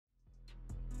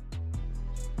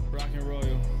Rockin'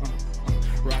 Royal,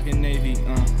 rockin' Navy,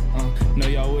 know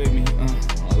y'all with me,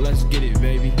 let's get it,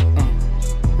 baby,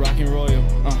 Rockin' Royal,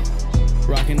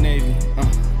 rockin' Navy,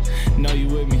 know you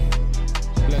with me.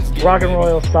 Rockin'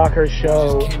 Royal Soccer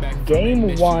Show,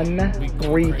 Game 1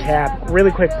 recap.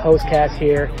 Really quick postcast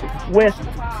here with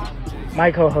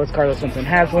my co-host Carla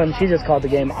Swensen-Haslem. She just called the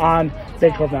game on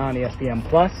Big 12 Now on ESPN+.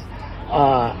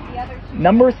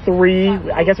 Number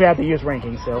 3, I guess we have to use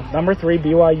rankings still. Number 3,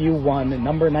 BYU 1.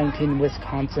 Number 19,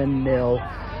 Wisconsin 0.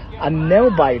 A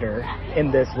nail-biter in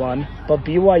this one, but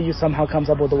BYU somehow comes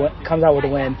out with a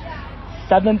win.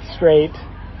 7th straight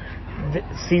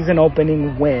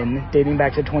season-opening win dating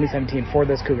back to 2017 for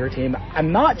this Cougar team.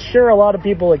 I'm not sure a lot of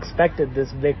people expected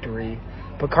this victory,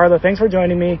 but Carla, thanks for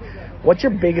joining me. What's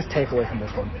your biggest takeaway from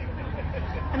this one?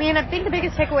 I think the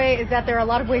biggest takeaway is that there are a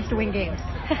lot of ways to win games.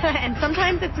 And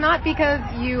sometimes it's not because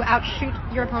you outshoot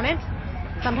your opponent.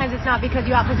 Sometimes it's not because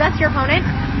you outpossess your opponent.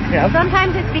 Yep.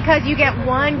 Sometimes it's because you get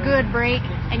one good break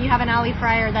and you have an Ali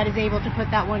Fryer that is able to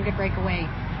put that one good break away.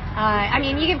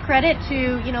 You give credit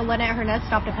to, Lynette Hernaez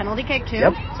stopped a penalty kick too.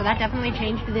 Yep. So that definitely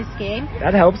changed this game.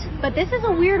 That helps. But this is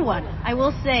a weird one. I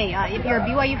will say, if you're a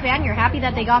BYU fan, you're happy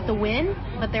that they got the win,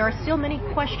 but there are still many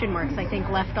question marks, I think,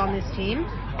 left on this team.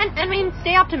 And,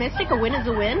 stay optimistic. A win is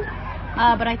a win.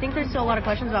 But I think there's still a lot of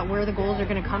questions about where the goals are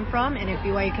going to come from and if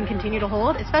BYU can continue to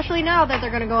hold, especially now that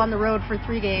they're going to go on the road for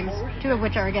 3 games, 2 of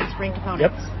which are against ranked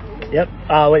opponents. Yep.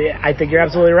 I think you're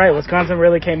absolutely right. Wisconsin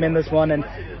really came in this one and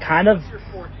kind of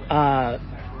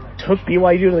took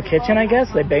BYU to the kitchen, I guess.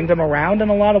 They banged them around in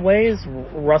a lot of ways,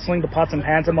 rustling the pots and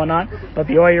pans and whatnot. But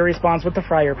BYU responds with the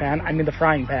frying pan.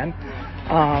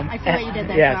 I see what you did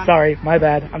there, Yeah, Sean. sorry. My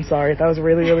bad. I'm sorry. That was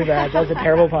really, really bad. That was a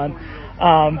terrible pun.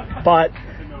 But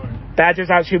Badgers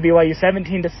outshoot BYU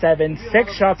 17-7,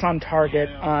 6 shots on target.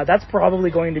 That's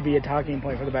probably going to be a talking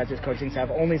point for the Badgers coaching staff.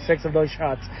 Only 6 of those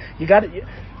shots. You got to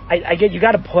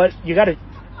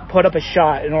put up a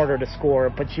shot in order to score,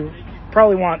 but you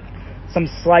probably want some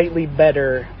slightly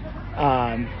better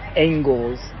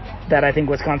angles that I think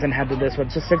Wisconsin had to this one.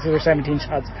 Just 6 of their 17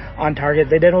 shots on target.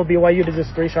 They did hold BYU to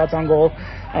just 3 shots on goal,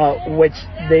 which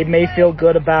they may feel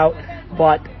good about,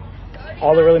 but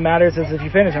all that really matters is if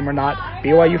you finish them or not.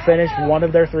 BYU finished one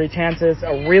of their 3 chances.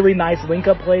 A really nice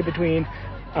link-up play between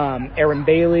Aaron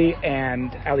Bailey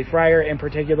and Ali Fryer in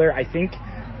particular. I think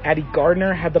Addie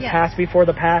Gardner had the pass before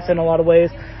the pass in a lot of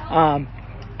ways.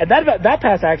 And that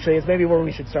pass actually is maybe where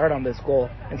we should start on this goal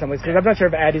in some ways, because I'm not sure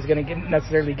if Addie's going to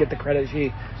necessarily get the credit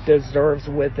she deserves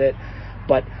with it.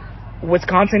 But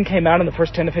Wisconsin came out in the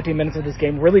first 10 to 15 minutes of this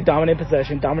game, really dominated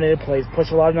possession, dominated plays,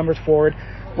 pushed a lot of numbers forward,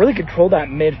 really controlled that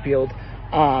midfield.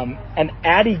 And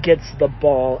Addie gets the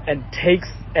ball and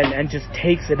just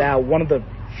takes it out. One of the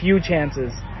few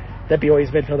chances that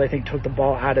BYU's midfield, I think, took the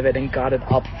ball out of it and got it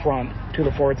up front to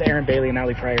the forwards, Aaron Bailey and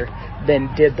Ali Fryer, then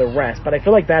did the rest. But I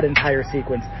feel like that entire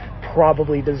sequence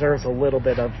probably deserves a little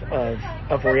bit of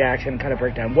reaction, kind of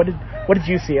breakdown. What did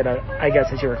you see it, I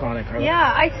guess, as you were calling it, Carla? Yeah,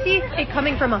 I see it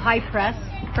coming from a high press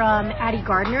from Addie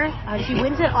Gardner. She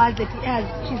wins it as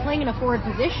she's playing in a forward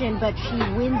position, but she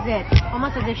wins it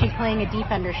almost as if she's playing a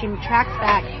defender. She tracks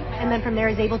back and then from there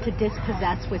is able to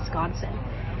dispossess Wisconsin.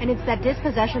 And it's that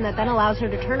dispossession that then allows her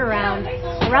to turn around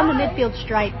the midfield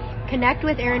stripe, connect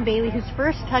with Aaron Bailey, whose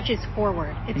first touch is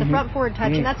forward. It's a front forward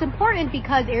touch, and that's important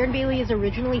because Aaron Bailey is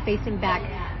originally facing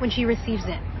back when she receives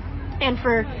it. And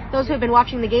for those who have been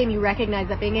watching the game, you recognize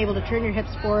that being able to turn your hips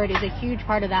forward is a huge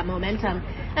part of that momentum.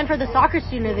 And for the soccer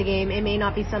student of the game, it may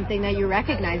not be something that you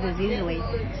recognize as easily.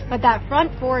 But that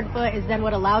front forward foot is then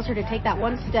what allows her to take that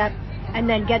one step and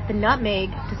then get the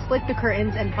nutmeg to split the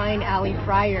curtains and find Ali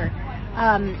Fryer.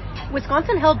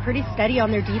 Wisconsin held pretty steady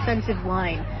on their defensive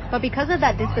line, but because of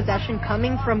that dispossession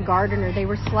coming from Gardner, they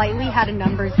were slightly had a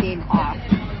numbers game off.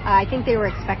 I think they were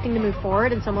expecting to move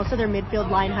forward, and so most of their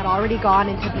midfield line had already gone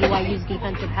into BYU's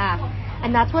defensive half.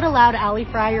 And that's what allowed Ali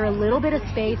Fryer a little bit of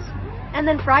space. And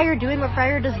then Fryer doing what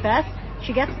Fryer does best,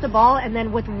 she gets the ball and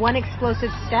then with one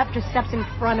explosive step just steps in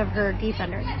front of her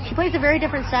defender. She plays a very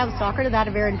different style of soccer to that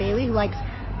of Aaron Bailey, who likes,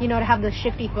 to have the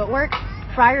shifty footwork.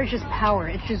 Fryer is just power.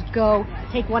 It's just go,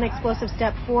 take one explosive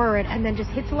step forward, and then just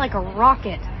hits it like a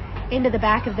rocket into the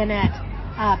back of the net,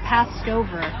 passed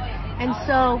over. And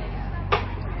so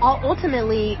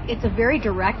ultimately, it's a very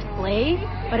direct play,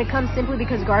 but it comes simply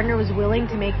because Gardner was willing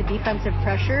to make the defensive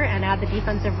pressure and add the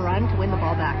defensive run to win the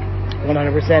ball back.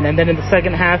 100%. And then in the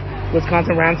second half,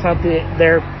 Wisconsin ramps up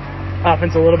their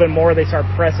offense a little bit more. They start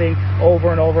pressing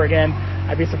over and over again.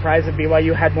 I'd be surprised if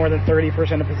BYU had more than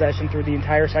 30% of possession through the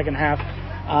entire second half.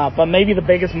 But maybe the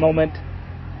biggest moment,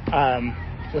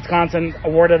 Wisconsin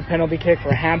awarded a penalty kick for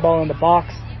a handball in the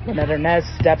box. Hernaez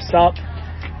steps up,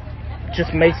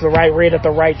 just makes the right read at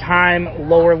the right time,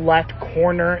 lower left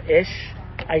corner-ish,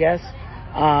 I guess,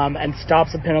 and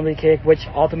stops a penalty kick, which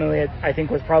ultimately I think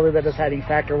was probably the deciding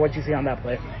factor. What did you see on that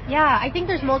play? Yeah, I think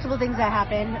there's multiple things that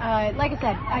happen. Like I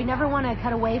said, I never want to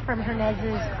cut away from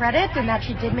Hernaez's credit and that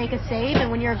she did make a save.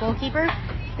 And when you're a goalkeeper,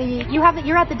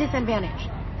 you're at the disadvantage.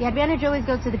 The advantage always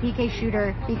goes to the PK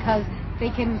shooter because they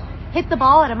can hit the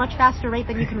ball at a much faster rate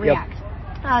than you can react.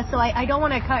 So I don't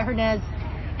want to cut Hernaez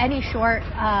any short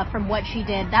from what she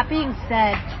did. That being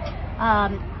said,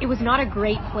 it was not a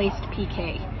great placed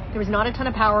PK. There was not a ton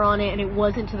of power on it, and it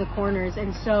wasn't to the corners.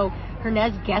 And so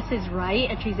Hernaez guesses right,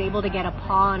 and she's able to get a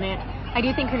paw on it. I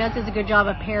do think Hernaez does a good job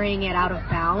of parrying it out of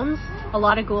bounds. A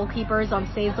lot of goalkeepers on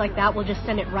saves like that will just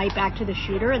send it right back to the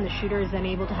shooter, and the shooter is then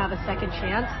able to have a second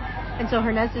chance. And so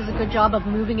Hernaez does a good job of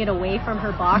moving it away from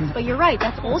her box. But you're right,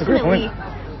 that's ultimately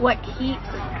what keeps,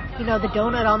 the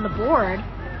donut on the board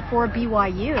for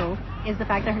BYU is the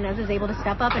fact that Hernaez is able to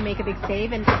step up and make a big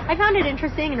save. And I found it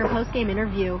interesting in her post-game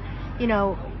interview,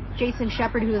 Jason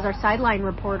Shepard, who is our sideline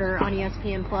reporter on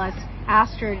ESPN Plus,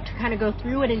 asked her to kind of go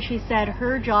through it, and she said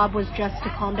her job was just to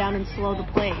calm down and slow the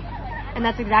play. And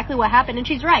that's exactly what happened. And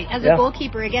she's right. As a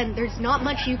goalkeeper, again, there's not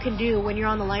much you can do when you're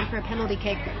on the line for a penalty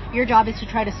kick. Your job is to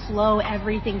try to slow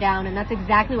everything down, and that's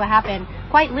exactly what happened.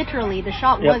 Quite literally, the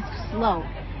shot was slow.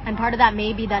 And part of that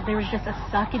may be that there was just a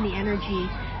suck in the energy.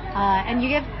 And you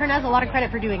give Hernaez a lot of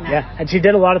credit for doing that. Yeah, and she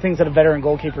did a lot of things that a veteran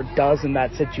goalkeeper does in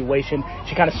that situation.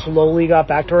 She kind of slowly got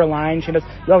back to her line. You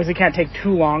obviously can't take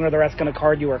too long or the ref's going to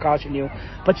card you or caution you.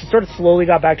 But she sort of slowly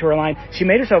got back to her line. She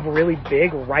made herself really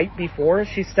big right before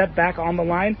she stepped back on the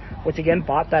line, which again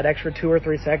bought that extra 2 or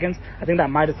 3 seconds. I think that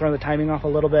might have thrown the timing off a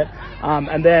little bit.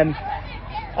 And then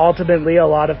ultimately a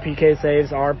lot of PK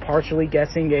saves are partially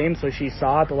guessing games. So she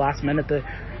saw at the last minute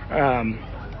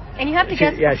and you have to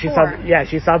guess before.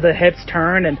 She saw the hips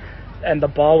turn and the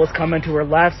ball was coming to her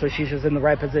left, so she's just in the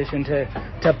right position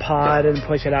to pod and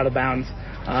push it out of bounds.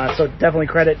 So definitely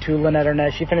credit to Lynette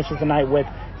Hernaez. She finishes the night with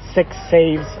 6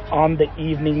 saves on the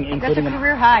evening, including that's a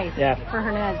career high for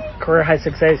Hernaez. Career high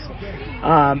 6 saves,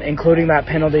 including that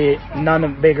penalty,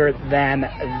 none bigger than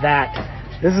that.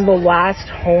 This is the last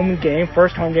home game,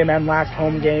 first home game and last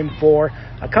home game for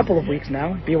a couple of weeks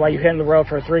now. BYU hitting the road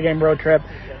for a 3-game road trip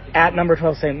at number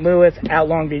 12 St. Louis, at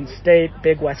Long Beach State,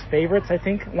 Big West favorites, I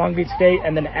think, Long Beach State,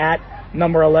 and then at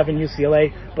number 11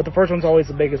 UCLA. But the first one's always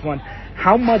the biggest one.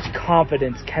 How much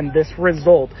confidence can this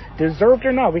result, deserved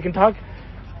or not? We can talk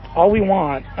all we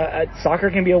want. Soccer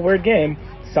can be a weird game.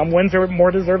 Some wins are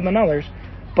more deserved than others.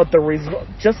 But the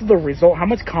result, how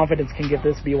much confidence can give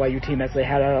this BYU team as they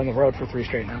head out on the road for 3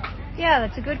 straight now? Yeah,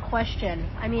 that's a good question.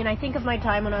 I mean, I think of my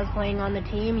time when I was playing on the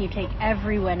team. You take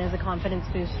every win as a confidence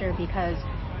booster because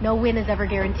no win is ever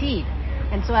guaranteed.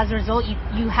 And so as a result,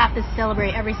 you have to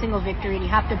celebrate every single victory, and you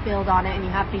have to build on it, and you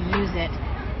have to use it.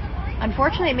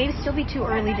 Unfortunately, it may still be too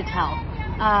early to tell.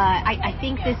 I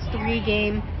think this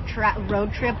 3-game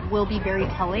road trip will be very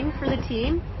telling for the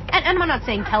team. And I'm not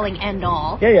saying telling end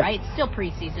all, right? It's still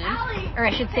preseason. Or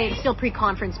I should say it's still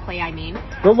pre-conference play, I mean.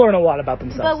 They'll learn a lot about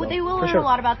themselves. But they will learn a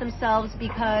lot about themselves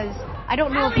because I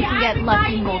don't know if you can get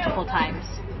lucky multiple times.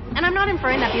 And I'm not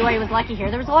inferring that BYU was lucky here.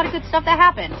 There was a lot of good stuff that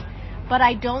happened. But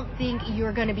I don't think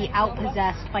you're going to be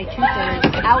outpossessed by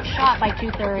 2/3, outshot by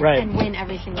 2/3, and win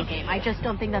every single game. I just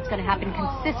don't think that's going to happen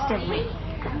consistently.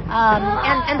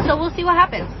 And so we'll see what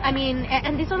happens. I mean,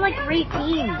 and these are like great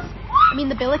teams. I mean,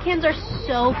 the Billikens are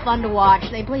so fun to watch.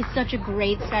 They play such a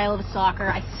great style of soccer.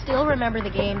 I still remember the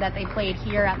game that they played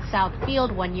here at South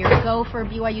Field 1 year ago for a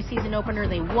BYU season opener.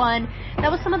 They won. That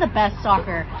was some of the best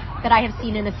soccer that I have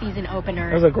seen in a season opener.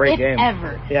 That was a great game.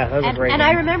 Ever. Yeah, that was a great game. And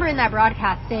I remember in that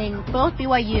broadcast saying both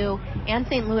BYU and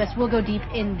St. Louis will go deep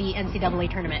in the NCAA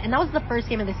tournament. And that was the first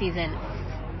game of the season.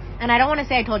 And I don't want to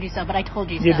say I told you so, but I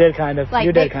told you so. You did kind of.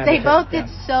 Like, they both did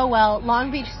so well. Long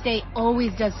Beach State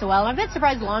always does so well. I'm a bit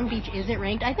surprised Long Beach isn't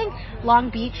ranked. I think Long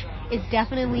Beach is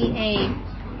definitely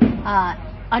a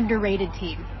underrated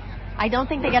team. I don't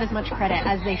think they get as much credit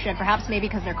as they should. Perhaps maybe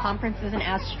because their conference isn't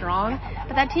as strong.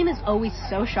 But that team is always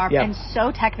so sharp and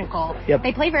so technical.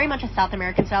 They play very much a South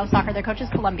American style of soccer. Their coach is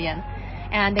Colombian.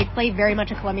 And they play very much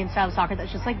a Colombian style of soccer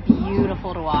that's just, like,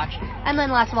 beautiful to watch. And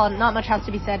then, last of all, not much has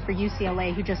to be said for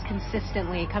UCLA, who just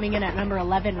consistently, coming in at number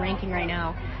 11 ranking right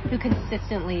now, who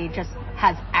consistently just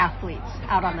has athletes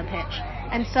out on the pitch.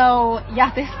 And so,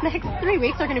 this next 3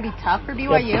 weeks are going to be tough for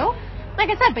BYU. Like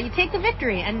I said, but you take the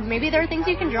victory, and maybe there are things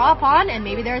you can draw upon, and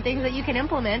maybe there are things that you can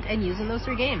implement and use in those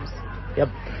 3 games.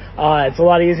 It's a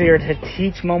lot easier to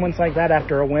teach moments like that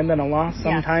after a win than a loss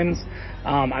sometimes.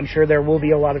 I'm sure there will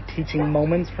be a lot of teaching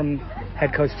moments from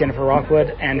head coach Jennifer Rockwood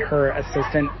and her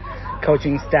assistant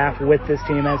coaching staff with this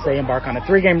team as they embark on a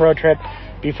 3-game road trip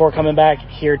before coming back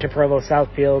here to Provo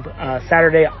Southfield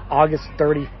Saturday, August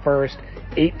 31st,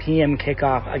 8 p.m.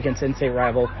 kickoff against in-state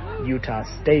rival Utah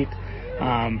State.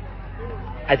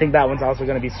 I think that one's also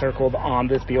going to be circled on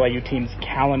this BYU team's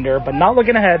calendar, but not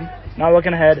looking ahead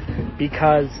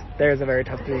because there's a very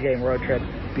tough 3-game road trip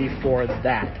before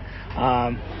that.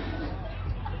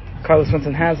 Carla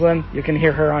Swensen-Haslem, you can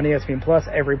hear her on ESPN Plus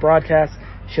every broadcast.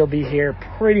 She'll be here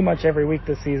pretty much every week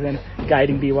this season,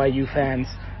 guiding BYU fans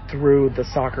through the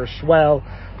soccer swell.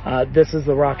 This is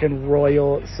the Rockin'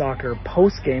 Royal Soccer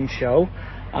post-game show.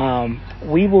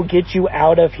 We will get you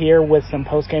out of here with some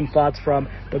post-game thoughts from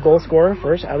the goal scorer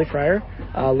first, Ali Fryer,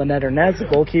 Lynette Hernaez, the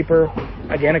goalkeeper,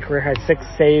 again, a career high 6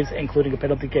 saves, including a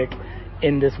penalty kick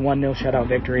in this 1-0 shutout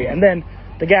victory. And then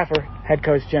the gaffer, head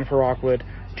coach Jennifer Rockwood,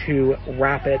 to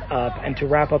wrap it up. And to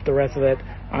wrap up the rest of it,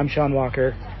 I'm Sean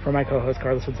Walker for my co-host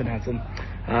Carla Swensen-Haslem,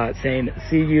 saying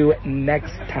see you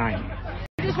next time.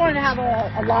 I just wanted to have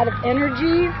a lot of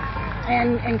energy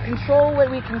and control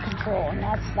what we can control, and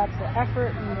that's the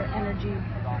effort and the energy.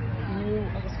 We knew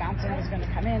Wisconsin was going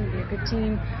to come in and be a good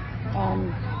team.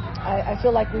 I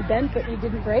feel like we bent, but we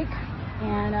didn't break,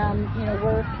 and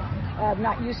we're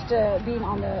not used to being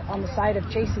on the side of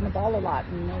chasing the ball a lot.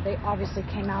 And they obviously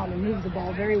came out and moved the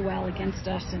ball very well against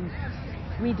us, and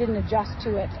we didn't adjust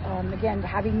to it. Again,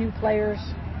 having new players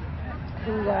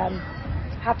who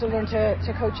have to learn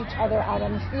to coach each other out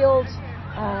on the field.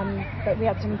 But we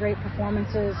had some great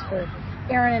performances for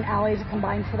Aaron and Allie to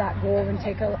combine for that goal and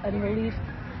take a relief.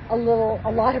 A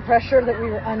lot of pressure that we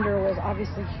were under was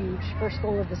obviously huge. First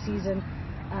goal of the season.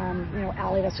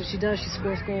 Allie, that's what she does. She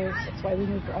scores goals. That's why we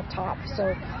moved her up top.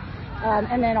 So,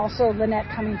 and then also Lynette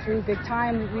coming through big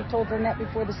time. We told Lynette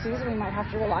before the season we might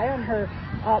have to rely on her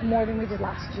more than we did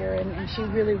last year, and she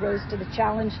really rose to the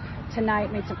challenge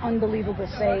tonight, made some unbelievable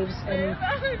saves, and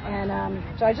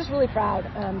so I'm just really proud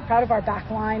of our back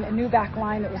line, a new back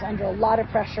line that was under a lot of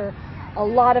pressure, a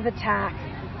lot of attack,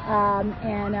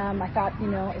 and I thought,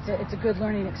 it's a good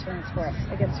learning experience for us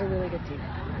against a really good team.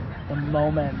 The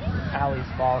moment Allie's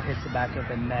ball hits the back of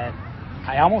the net,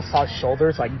 I almost saw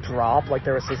shoulders drop,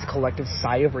 there was this collective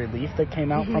sigh of relief that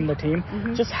came out from the team.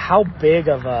 Just how big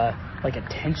of a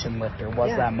tension lifter was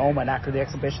that moment after the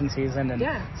exhibition season and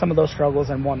some of those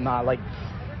struggles and whatnot.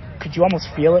 Could you almost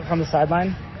feel it from the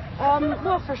sideline?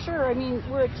 Well, for sure. I mean,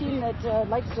 we're a team that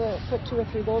likes to put 2 or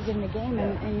 3 goals in the game,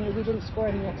 and we didn't score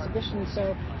in the exhibition,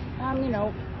 so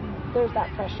there's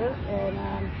that pressure,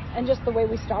 and just the way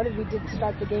we started, we did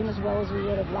start the game as well as we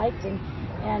would have liked,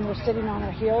 and we're sitting on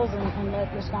our heels and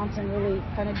let Wisconsin really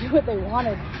kind of do what they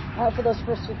wanted for those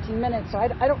first 15 minutes. So I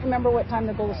don't remember what time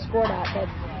the goal was scored at, but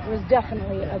it was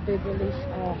definitely a big relief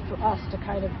for us to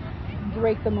kind of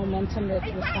break the momentum that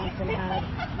Wisconsin had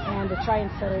and to try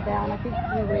and settle down. I think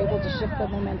we were able to shift the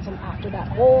momentum after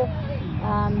that goal,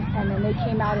 and then they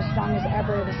came out as strong as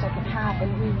ever in the second half,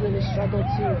 and we really struggled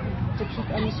to keep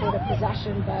any sort of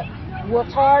possession, but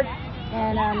worked hard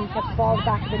and kept the ball at the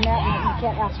back of the net, and you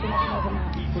can't ask for much more than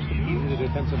that. What's the key to the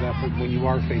defensive effort when you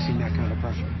are facing that kind of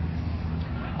pressure?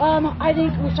 I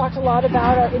think we've talked a lot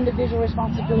about our individual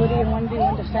responsibility and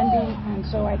 1v1 defending, and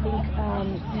so I think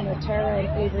Tara and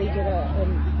Avery did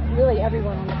really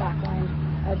everyone on the back line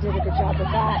did a good job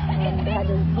with that. They had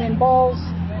to win balls.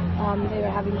 They were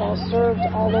having balls served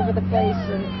all over the place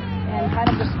and kind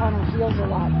of just on our heels a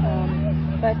lot.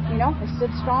 But they stood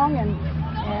strong and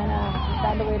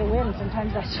found a way to win.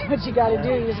 Sometimes that's what you got to do.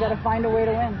 You just got to find a way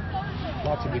to win.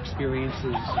 Lots of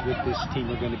experiences with this team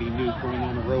are going to be new. Going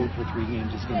on the road for 3 games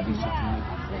is going to be something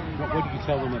new. What do you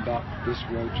tell them about this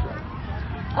road trip?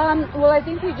 Well, I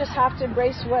think we just have to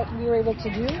embrace what we were able to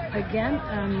do. Again,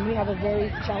 we have a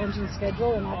very challenging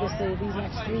schedule, and obviously these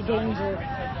next 3 games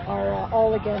are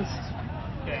all against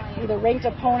either ranked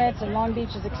opponents, and Long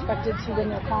Beach is expected to win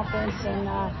their conference, and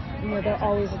they're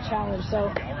always a challenge. So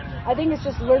I think it's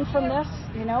just learn from this.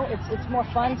 It's more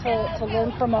fun to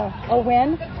learn from a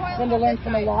win than to learn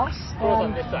from a loss.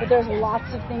 But there's lots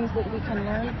of things that we can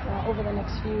learn over the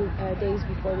next few days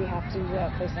before we have to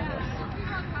play Sundays.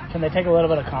 Can they take a little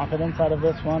bit of confidence out of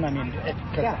this one? I mean,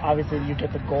 because obviously you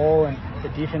get the goal and the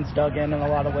defense dug in a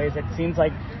lot of ways. It seems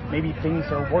like maybe things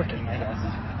are working, I guess.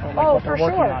 What for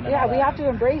sure. Yeah, we have to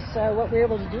embrace what we were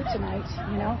able to do tonight.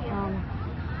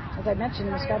 As I mentioned,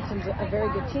 Wisconsin's a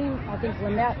very good team. I think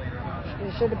Lynette,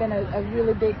 it should have been a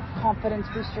really big confidence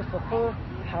booster for her,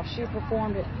 how she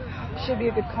performed. It should be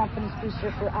a good confidence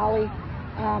booster for Allie,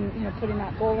 putting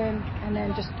that goal in. And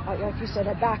then just, like you said,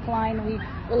 our back line, we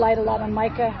relied a lot on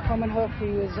Micah Cromanhook,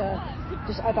 who was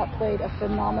I thought played a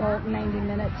phenomenal 90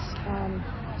 minutes.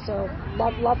 So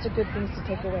lots of good things to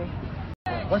take away.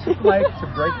 What's it like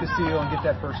to break the seal and get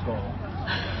that first goal?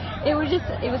 It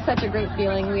was such a great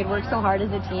feeling. We had worked so hard as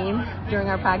a team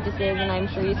during our practices, and I'm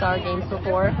sure you saw our games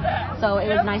before. So it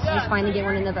was nice to just finally get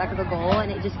one in the back of the goal,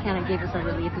 and it just kind of gave us a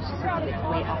relief. It's just a big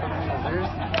weight off of our shoulders,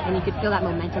 and you could feel that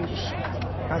momentum just shift.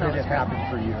 How did it happen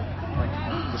for you? Like,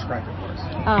 describe it for us.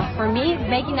 For me,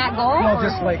 making that goal? No,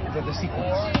 just like the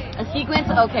sequence. A sequence?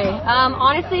 Okay.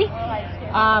 Honestly,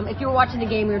 if you were watching the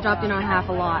game, we were dropped in our half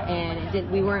a lot, and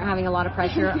we weren't having a lot of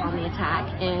pressure on the attack.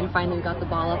 And finally, we got the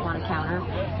ball up on a counter,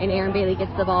 and Aaron Bailey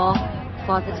gets the ball,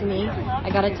 slots it to me. I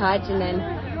got a touch, and then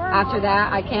after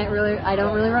that, I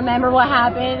don't really remember what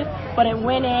happened, but it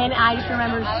went in. I just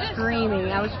remember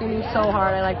screaming. I was screaming so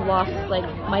hard. I lost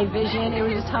my vision. It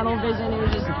was just tunnel vision. It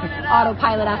was just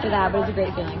autopilot after that, but it was a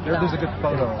great feeling. There's a good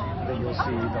photo that you'll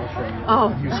see. They'll show you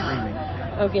of you screaming.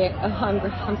 Okay,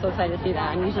 I'm so excited to see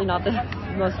that. I'm usually not the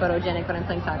most photogenic when I'm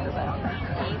playing soccer, but.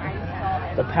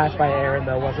 The pass by Aaron,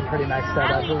 though, was a pretty nice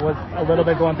setup. It was a little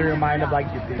bit going through your mind of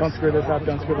don't screw this up,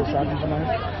 don't screw this up.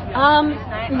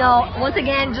 No. Once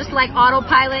again, just like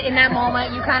autopilot in that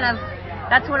moment,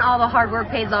 that's when all the hard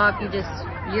work pays off.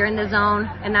 You're in the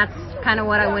zone, and that's kind of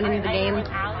what I went into the game.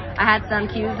 I had some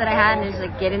cues that I had, and it's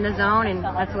get in the zone, and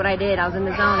that's what I did. I was in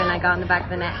the zone, and I got in the back of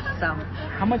the net. So.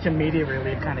 How much immediate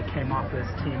relief kind of came off this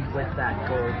team with that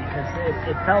goal? Because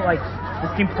it felt like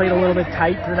this team played a little bit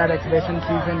tight through that exhibition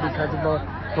season because of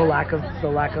the lack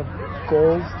of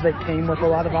goals that came with a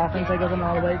lot of offense, I guess, in a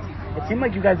lot of ways. It seemed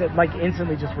like you guys had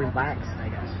instantly just relaxed, I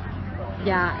guess.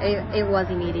 Yeah, it was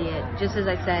immediate. Just as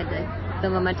I said, the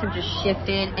momentum just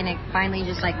shifted, and it finally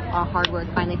just our hard work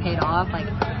finally paid off.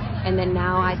 And then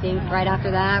now I think right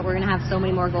after that we're gonna have so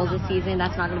many more goals this season.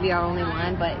 That's not gonna be our only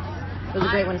one, but it was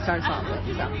a great one to start us off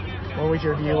with. So. What was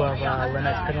your view of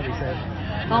Lynette's penalty save?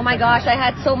 Oh my gosh, I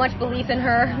had so much belief in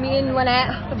her. Me and Lynette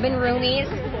have been roomies,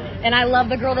 and I love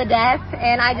the girl to death.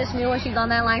 And I just knew when she's on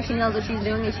that line, she knows what she's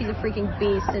doing, and she's a freaking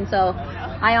beast. And so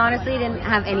I honestly didn't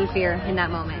have any fear in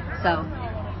that moment. So.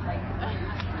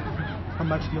 How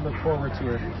much do you look forward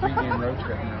to a 3-game road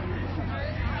trip now?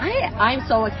 I'm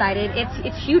so excited.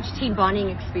 It's huge team bonding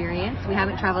experience. We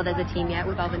haven't traveled as a team yet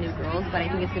with all the new girls, but I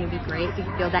think it's going to be great to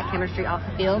feel that chemistry off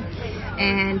the field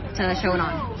and to show it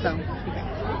on. So.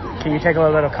 Can you take a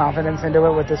little bit of confidence into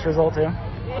it with this result too?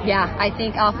 Yeah, I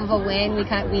think off of a win,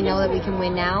 we know that we can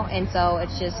win now, and so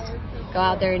it's just go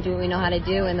out there and do what we know how to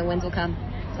do, and the wins will come.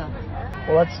 So.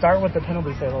 Well, let's start with the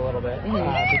penalty save a little bit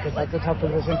because that's a tough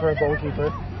position for a goalkeeper.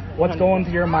 What's going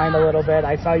through your mind a little bit?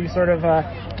 I saw you sort of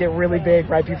get really big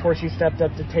right before she stepped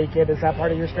up to take it. Is that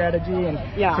part of your strategy? And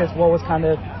just what was kind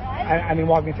of,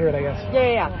 walk me through it, I guess.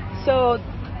 Yeah. So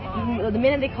the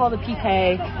minute they call the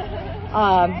PK,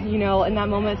 in that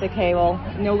moment it's okay, well,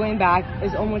 no going back.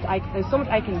 There's so much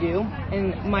I can do,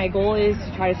 and my goal is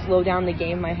to try to slow down the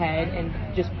game in my head and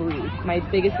just breathe. My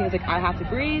biggest thing is I have to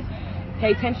breathe,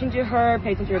 pay attention to her,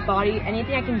 pay attention to her body.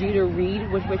 Anything I can do to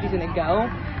read which way she's going to go,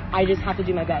 I just have to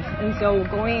do my best. And so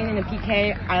going in a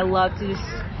PK, I love to just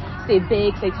stay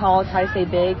big, stay tall, try to stay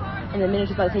big. And the minute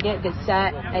she's about to take it, get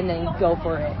set, and then go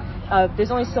for it.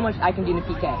 There's only so much I can do in a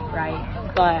PK,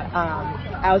 right? But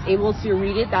I was able to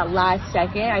read it that last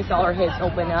second. I saw her hips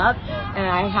open up, and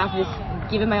I have to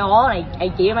just give it my all. And I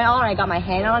gave it my all, and I got my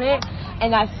hand on it.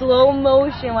 And that slow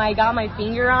motion, when I got my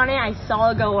finger on it, I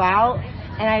saw it go out,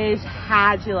 and I just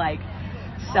had to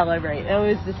celebrate. It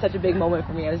was just such a big moment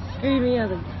for me. I was screaming. I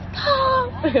was like,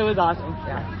 oh! It was awesome.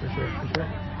 Yeah. For sure.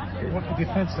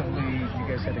 Defensively, you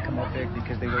guys had to come up big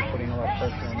because they were putting a lot of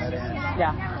pressure on that end.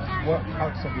 Yeah. What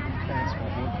parts of the defense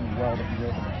were working well that you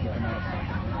were able to keep them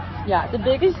out? Yeah, the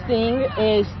biggest thing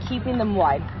is keeping them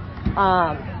wide.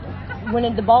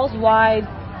 When the ball's wide,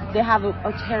 they have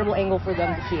a terrible angle for them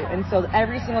to shoot. And so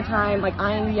every single time,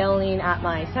 I'm yelling at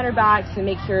my center backs to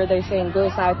make sure they're staying go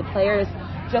side with the players,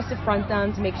 just to front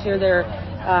them, to make sure they're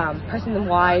pressing them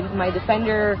wide. My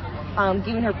defender,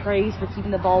 giving her praise for keeping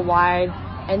the ball wide.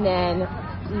 And then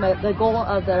the goal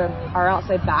of our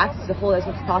outside backs is to hold as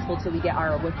much as possible till we get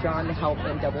our withdrawn to help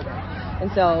them double them.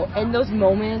 And so in those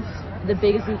moments, the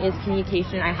biggest thing is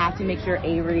communication. I have to make sure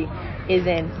Avery is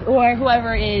in, or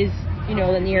whoever is,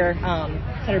 the near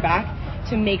center back,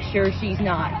 to make sure she's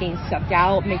not getting sucked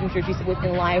out, making sure she's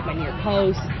within line of my near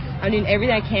post. I'm doing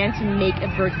everything I can to make a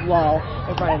brick wall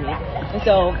in front of me. And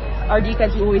so our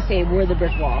defense, we always say we're the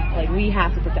brick wall. We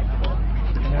have to protect the ball.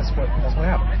 And that's what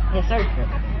happened. Yes, sir.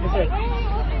 Yes, sir.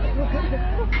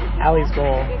 Allie's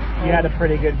goal, you had a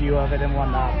pretty good view of it and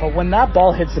whatnot. But when that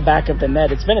ball hits the back of the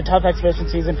net, it's been a tough exhibition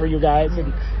season for you guys,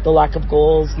 and the lack of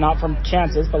goals, not from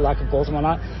chances, but lack of goals and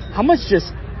whatnot. How much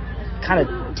just kind of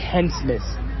tenseness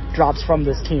drops from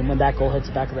this team when that goal hits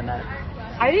the back of the net?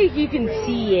 I think you can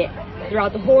see it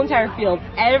throughout the whole entire field.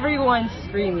 Everyone's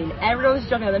screaming. Everyone's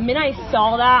jumping. The minute I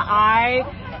saw that, I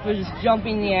was just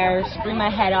jumping in the air, screaming my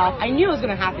head off. I knew it was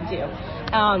going to happen too.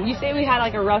 You say we had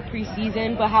like a rough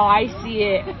preseason, but how I see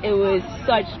it, it was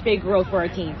such big growth for our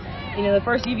team. You know, the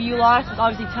first UVU loss was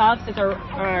obviously tough since our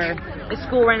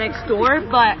school right next door,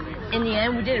 but in the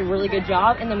end, we did a really good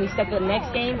job, and then we stepped up the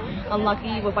next game,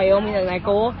 unlucky with Wyoming and that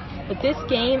goal. But this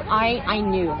game, I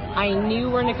knew we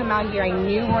were going to come out here, I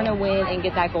knew we were going to win and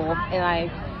get that goal,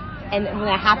 and when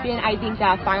that happened, I think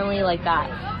that finally, like,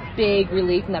 that big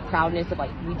relief and that proudness of,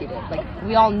 like, we did it. Like,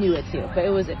 we all knew it, too, but it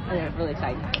was really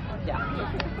exciting. Yeah.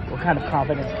 What kind of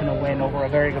confidence can a win over a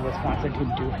very good Wisconsin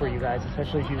team do for you guys,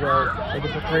 especially if you go, like,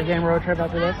 it's a 3-game road trip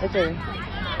after this?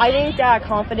 I think that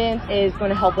confidence is going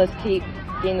to help us keep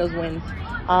getting those wins.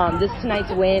 This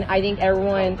tonight's win, I think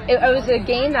everyone, it was a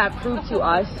game that proved to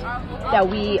us that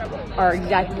we are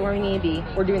exactly where we need to be.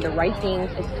 We're doing the right things.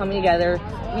 It's coming together.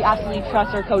 We absolutely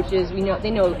trust our coaches. We know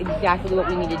they know exactly what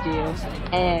we need to do,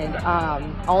 and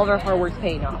all of our hard work's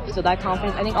paying off. So that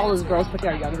confidence, I think all those girls,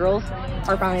 particularly our young girls,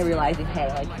 are finally realizing, hey,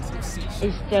 like,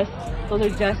 those are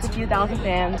just a few thousand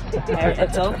fans.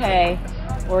 It's okay.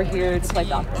 We're here to play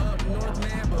soccer.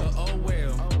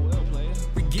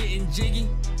 We getting jiggy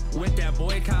with that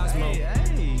boy Cosmo.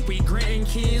 We granting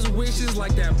kids wishes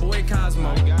like that boy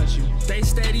Cosmo. They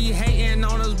steady hating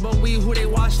on us, but we who they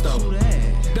watch though.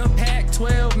 The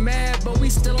Pac-12 mad, but we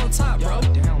still on top, bro.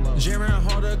 Jaren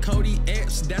Harder, Cody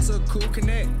Epps, that's a cool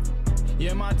connect.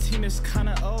 Yeah, my team is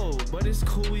kinda old, but it's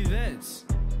cool we vets.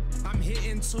 I'm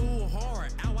hitting too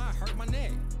hard, ow, I hurt my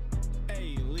neck.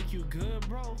 Hey, Leak, you good,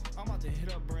 bro? I'm about to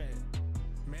hit up Brett.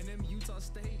 Man, them Utah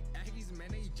State Aggies, man,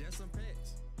 they just some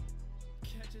pets.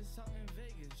 Catch us out in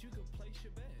Vegas, you could place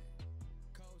your bet.